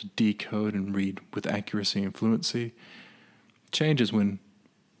being able to decode and read with accuracy and fluency, changes when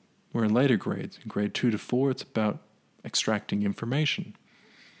we're in later grades. In grade 2 to 4, it's about extracting information,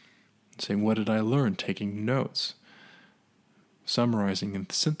 saying, what did I learn? Taking notes, summarizing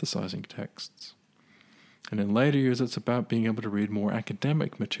and synthesizing texts. And in later years, it's about being able to read more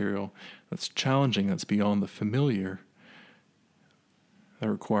academic material that's challenging, that's beyond the familiar, that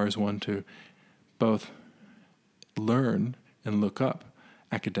requires one to both learn and look up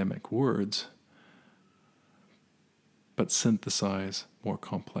academic words, but synthesize more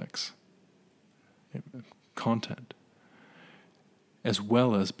complex content, as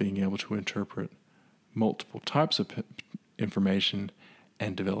well as being able to interpret multiple types of information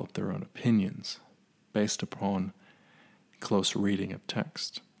and develop their own opinions based upon close reading of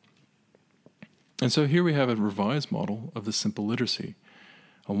text. And so here we have a revised model of the simple literacy.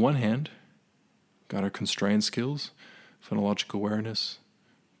 On one hand, got our constrained skills, phonological awareness,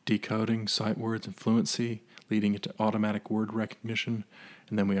 decoding, sight words, and fluency, leading into automatic word recognition.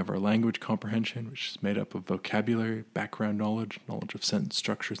 And then we have our language comprehension, which is made up of vocabulary, background knowledge of sentence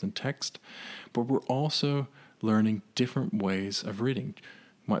structures and text. But we're also learning different ways of reading.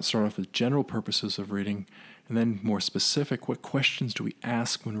 We might start off with general purposes of reading, and then more specific, what questions do we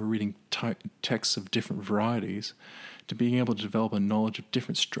ask when we're reading texts of different varieties, to being able to develop a knowledge of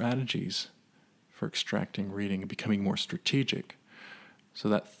different strategies for extracting reading and becoming more strategic. So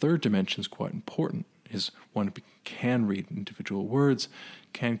that third dimension is quite important, is one can read individual words,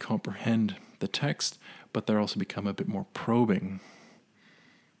 can comprehend the text, but they also become a bit more probing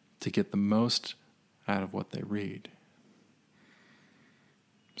to get the most out of what they read.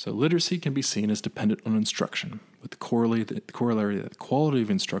 So literacy can be seen as dependent on instruction, with the corollary that the quality of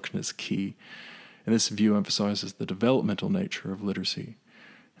instruction is key, and this view emphasizes the developmental nature of literacy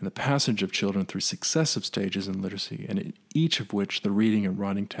and the passage of children through successive stages in literacy, and in each of which the reading and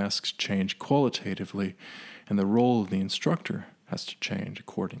writing tasks change qualitatively, and the role of the instructor has to change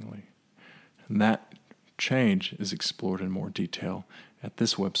accordingly. And that change is explored in more detail at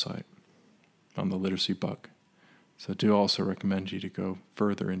this website on the Literacy Bug. So I do also recommend you to go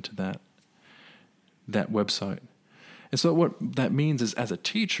further into that website. And so what that means is, as a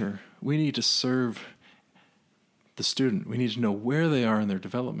teacher, we need to serve the student. We need to know where they are in their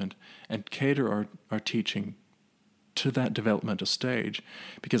development and cater our teaching to that developmental stage.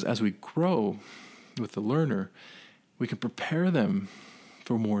 Because as we grow with the learner, we can prepare them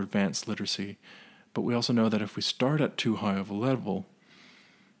for more advanced literacy. But we also know that if we start at too high of a level,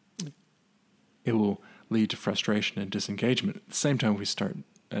 it will lead to frustration and disengagement. At the same time, if we start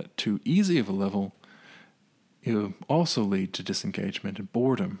at too easy of a level, it will also lead to disengagement and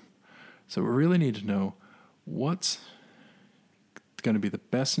boredom. So we really need to know what's going to be the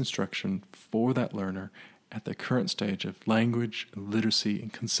best instruction for that learner at the current stage of language, literacy,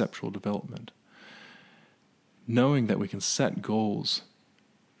 and conceptual development. Knowing that we can set goals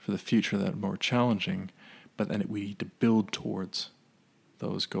for the future that are more challenging, but then we need to build towards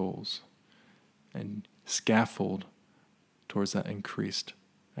those goals and scaffold towards that increased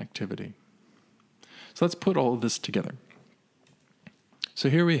activity. So let's put all of this together. So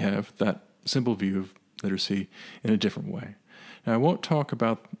here we have that simple view of literacy in a different way. Now, I won't talk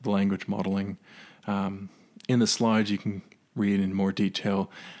about the language modeling. In the slides, you can read in more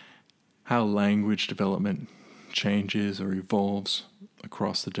detail how language development changes or evolves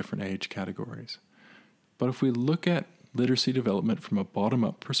across the different age categories. But if we look at literacy development from a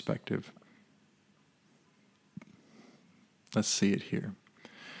bottom-up perspective, let's see it here.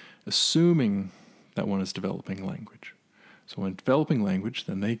 Assuming that one is developing language. So when developing language,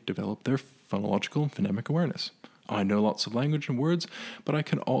 then they develop their phonological and phonemic awareness. I know lots of language and words, but I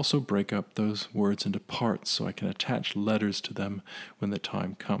can also break up those words into parts so I can attach letters to them when the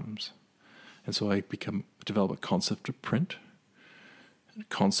time comes. And so I develop a concept of print, a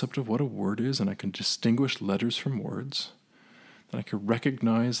concept of what a word is, and I can distinguish letters from words. Then I can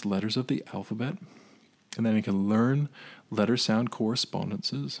recognize letters of the alphabet, and then I can learn letter-sound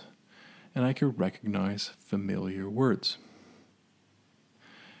correspondences, and I can recognize familiar words.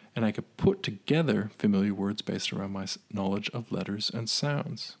 And I could put together familiar words based around my knowledge of letters and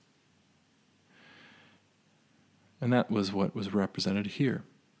sounds. And that was what was represented here.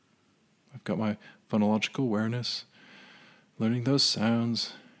 I've got my phonological awareness, learning those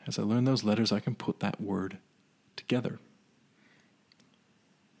sounds. As I learn those letters, I can put that word together,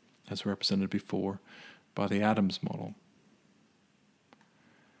 as represented before by the Adams model.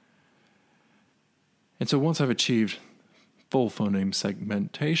 And so once I've achieved full phoneme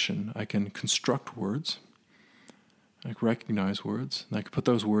segmentation, I can construct words, I can recognize words, and I can put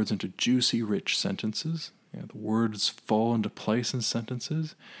those words into juicy, rich sentences. The words fall into place in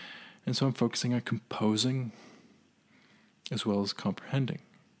sentences, and so I'm focusing on composing as well as comprehending.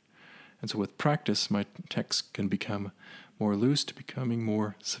 And so with practice, my text can become more loose to becoming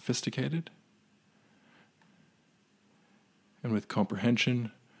more sophisticated. And with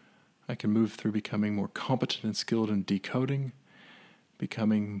comprehension, I can move through becoming more competent and skilled in decoding,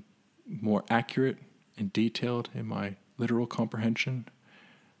 becoming more accurate and detailed in my literal comprehension,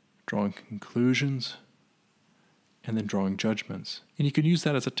 drawing conclusions, and then drawing judgments. And you can use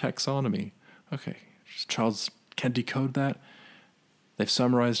that as a taxonomy. Okay, child can decode that. They've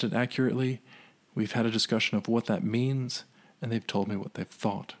summarized it accurately. We've had a discussion of what that means, and they've told me what they've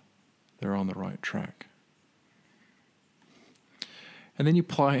thought. They're on the right track. And then you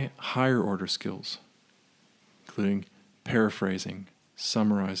apply higher order skills, including paraphrasing,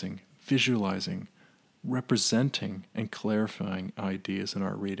 summarizing, visualizing, representing, and clarifying ideas in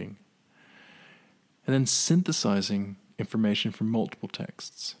our reading. And then synthesizing information from multiple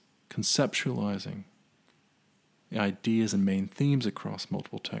texts, conceptualizing the ideas and main themes across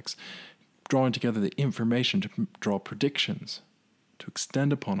multiple texts, drawing together the information to draw predictions, to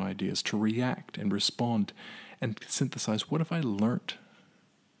extend upon ideas, to react and respond, and synthesize what have I learnt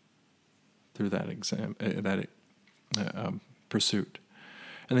through that pursuit.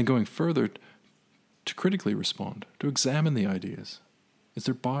 And then going further, to critically respond, to examine the ideas. Is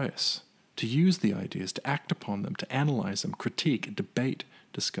there bias? To use the ideas, to act upon them, to analyze them, critique, debate,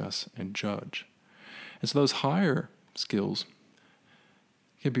 discuss, and judge. And so those higher skills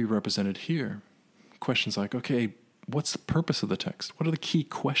can be represented here. Questions like, okay, what's the purpose of the text? What are the key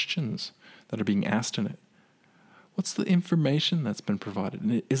questions that are being asked in it? What's the information that's been provided?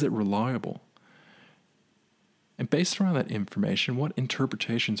 And is it reliable? And based around that information, what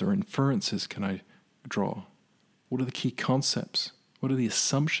interpretations or inferences can I draw? What are the key concepts? What are the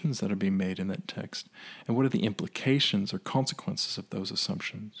assumptions that are being made in that text? And what are the implications or consequences of those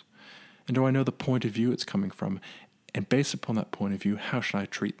assumptions? And do I know the point of view it's coming from? And based upon that point of view, how should I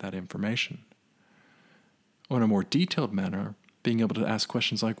treat that information? Or in a more detailed manner, being able to ask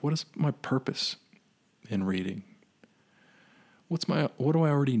questions like, what is my purpose in reading? What do I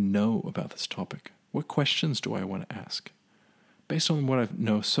already know about this topic? What questions do I want to ask? Based on what I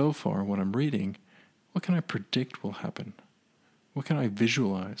know so far, what I'm reading, what can I predict will happen? What can I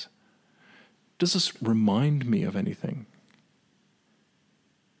visualize? Does this remind me of anything?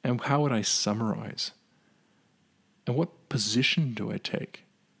 And how would I summarize? And what position do I take?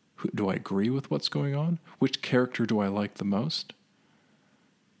 Do I agree with what's going on? Which character do I like the most?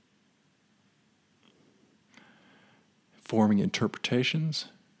 Forming interpretations,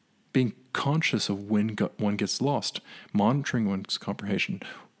 being conscious of when one gets lost, monitoring one's comprehension.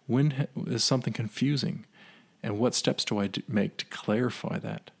 When is something confusing? And what steps do I make to clarify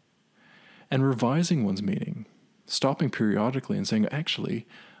that? And revising one's meaning, stopping periodically and saying, actually,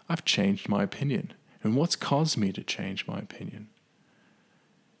 I've changed my opinion. And what's caused me to change my opinion?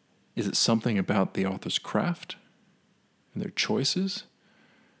 Is it something about the author's craft and their choices?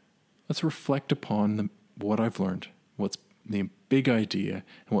 Let's reflect upon what I've learned, what's the big idea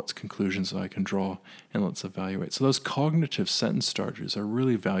and what conclusions I can draw, and let's evaluate. So those cognitive sentence starters are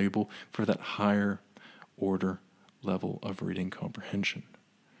really valuable for that higher order level of reading comprehension.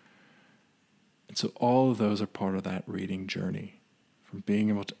 And so all of those are part of that reading journey, from being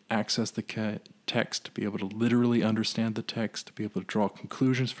able to access the text, to be able to literally understand the text, to be able to draw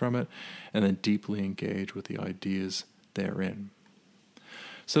conclusions from it, and then deeply engage with the ideas therein.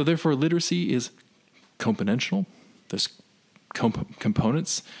 So therefore, literacy is componential. There's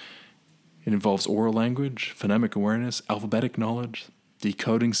components. It involves oral language, phonemic awareness, alphabetic knowledge,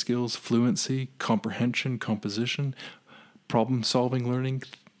 decoding skills, fluency, comprehension, composition, problem-solving learning,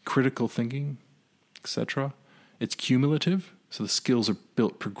 critical thinking, etc. It's cumulative, so the skills are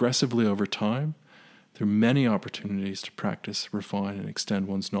built progressively over time through many opportunities to practice, refine, and extend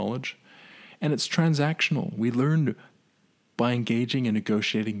one's knowledge. And it's transactional. We learn by engaging and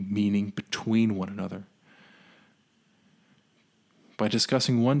negotiating meaning between one another. By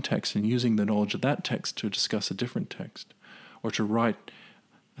discussing one text and using the knowledge of that text to discuss a different text, or to write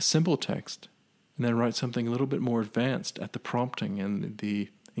a simple text and then write something a little bit more advanced at the prompting and the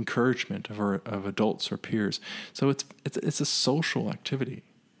encouragement of adults or peers. So it's a social activity,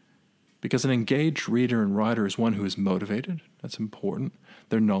 because an engaged reader and writer is one who is motivated. That's important.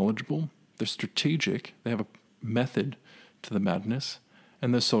 They're knowledgeable. They're strategic. They have a method to the madness,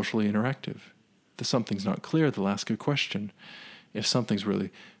 and they're socially interactive. If something's not clear, they'll ask a question. If something's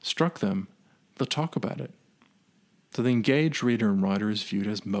really struck them, they'll talk about it. So the engaged reader and writer is viewed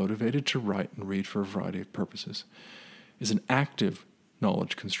as motivated to write and read for a variety of purposes, is an active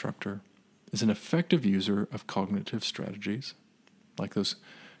knowledge constructor, is an effective user of cognitive strategies, like those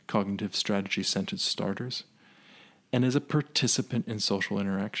cognitive strategy sentence starters, and is a participant in social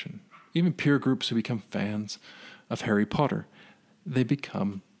interaction. Even peer groups who become fans of Harry Potter, they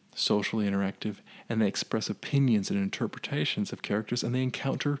become socially interactive, and they express opinions and interpretations of characters, and they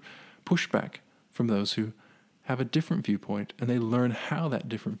encounter pushback from those who have a different viewpoint, and they learn how that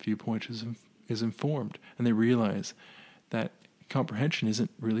different viewpoint is informed, and they realize that comprehension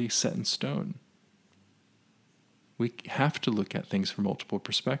isn't really set in stone. We have to look at things from multiple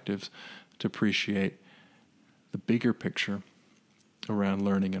perspectives to appreciate the bigger picture around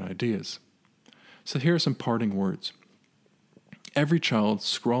learning and ideas. So here are some parting words. Every child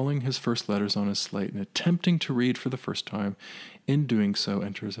scrawling his first letters on his slate and attempting to read for the first time, in doing so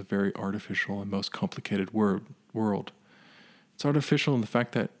enters a very artificial and most complicated world. It's artificial in the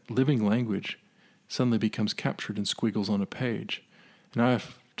fact that living language suddenly becomes captured in squiggles on a page, and I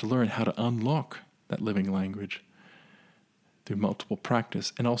have to learn how to unlock that living language through multiple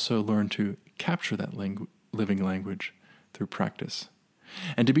practice, and also learn to capture that living language through practice.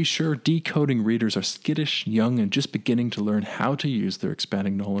 And to be sure, decoding readers are skittish, young, and just beginning to learn how to use their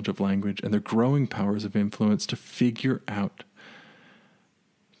expanding knowledge of language and their growing powers of influence to figure out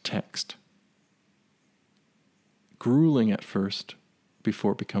text. Grueling at first,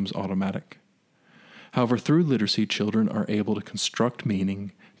 before it becomes automatic. However, through literacy, children are able to construct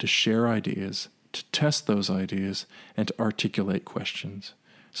meaning, to share ideas, to test those ideas, and to articulate questions,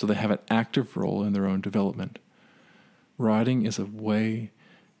 so they have an active role in their own development. Writing is a way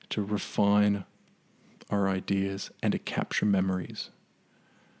to refine our ideas and to capture memories.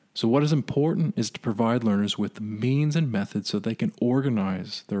 So what is important is to provide learners with the means and methods so they can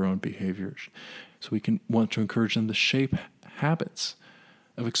organize their own behaviors. So we want to encourage them to shape habits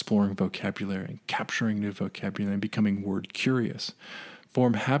of exploring vocabulary and capturing new vocabulary and becoming word curious.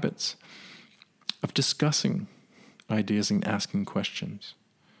 Form habits of discussing ideas and asking questions,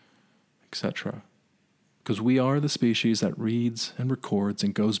 etc. Because we are the species that reads and records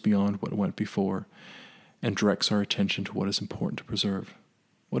and goes beyond what went before and directs our attention to what is important to preserve.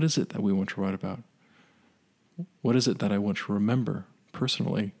 What is it that we want to write about? What is it that I want to remember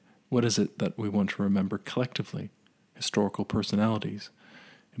personally? What is it that we want to remember collectively? Historical personalities,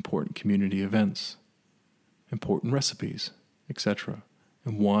 important community events, important recipes, etc.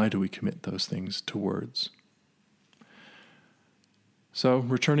 And why do we commit those things to words? So,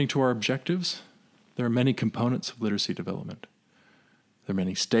 returning to our objectives, there are many components of literacy development. There are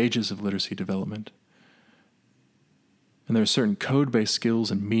many stages of literacy development. And there are certain code-based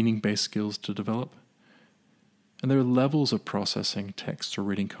skills and meaning-based skills to develop. And there are levels of processing text or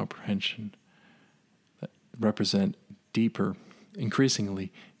reading comprehension that represent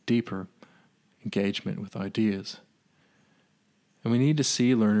increasingly deeper engagement with ideas. And we need to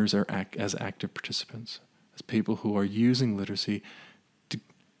see learners as active participants, as people who are using literacy to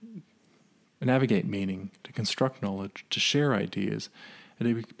navigate meaning, to construct knowledge, to share ideas,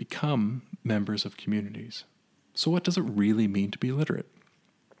 and to become members of communities. So what does it really mean to be literate?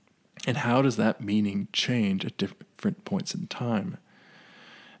 And how does that meaning change at different points in time?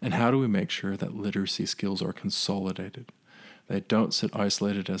 And how do we make sure that literacy skills are consolidated? They don't sit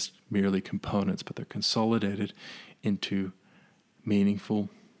isolated as merely components, but they're consolidated into meaningful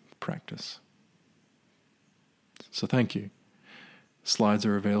practice. So thank you. Slides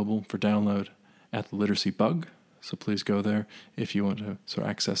are available for download at the Literacy Bug, so please go there if you want to sort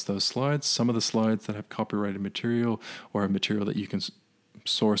of access those slides. Some of the slides that have copyrighted material or material that you can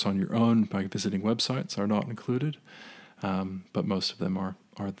source on your own by visiting websites are not included, but most of them are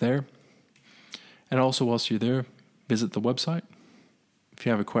there. And also, whilst you're there, visit the website. If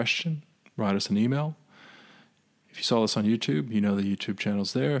you have a question, write us an email. If you saw this on YouTube, you know the YouTube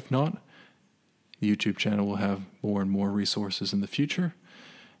channel's there. If not, the YouTube channel will have more and more resources in the future.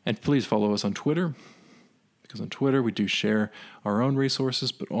 And please follow us on Twitter, because on Twitter we do share our own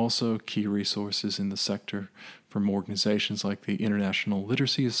resources, but also key resources in the sector from organizations like the International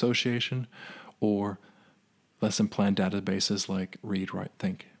Literacy Association or lesson plan databases like Read, Write,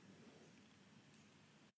 Think.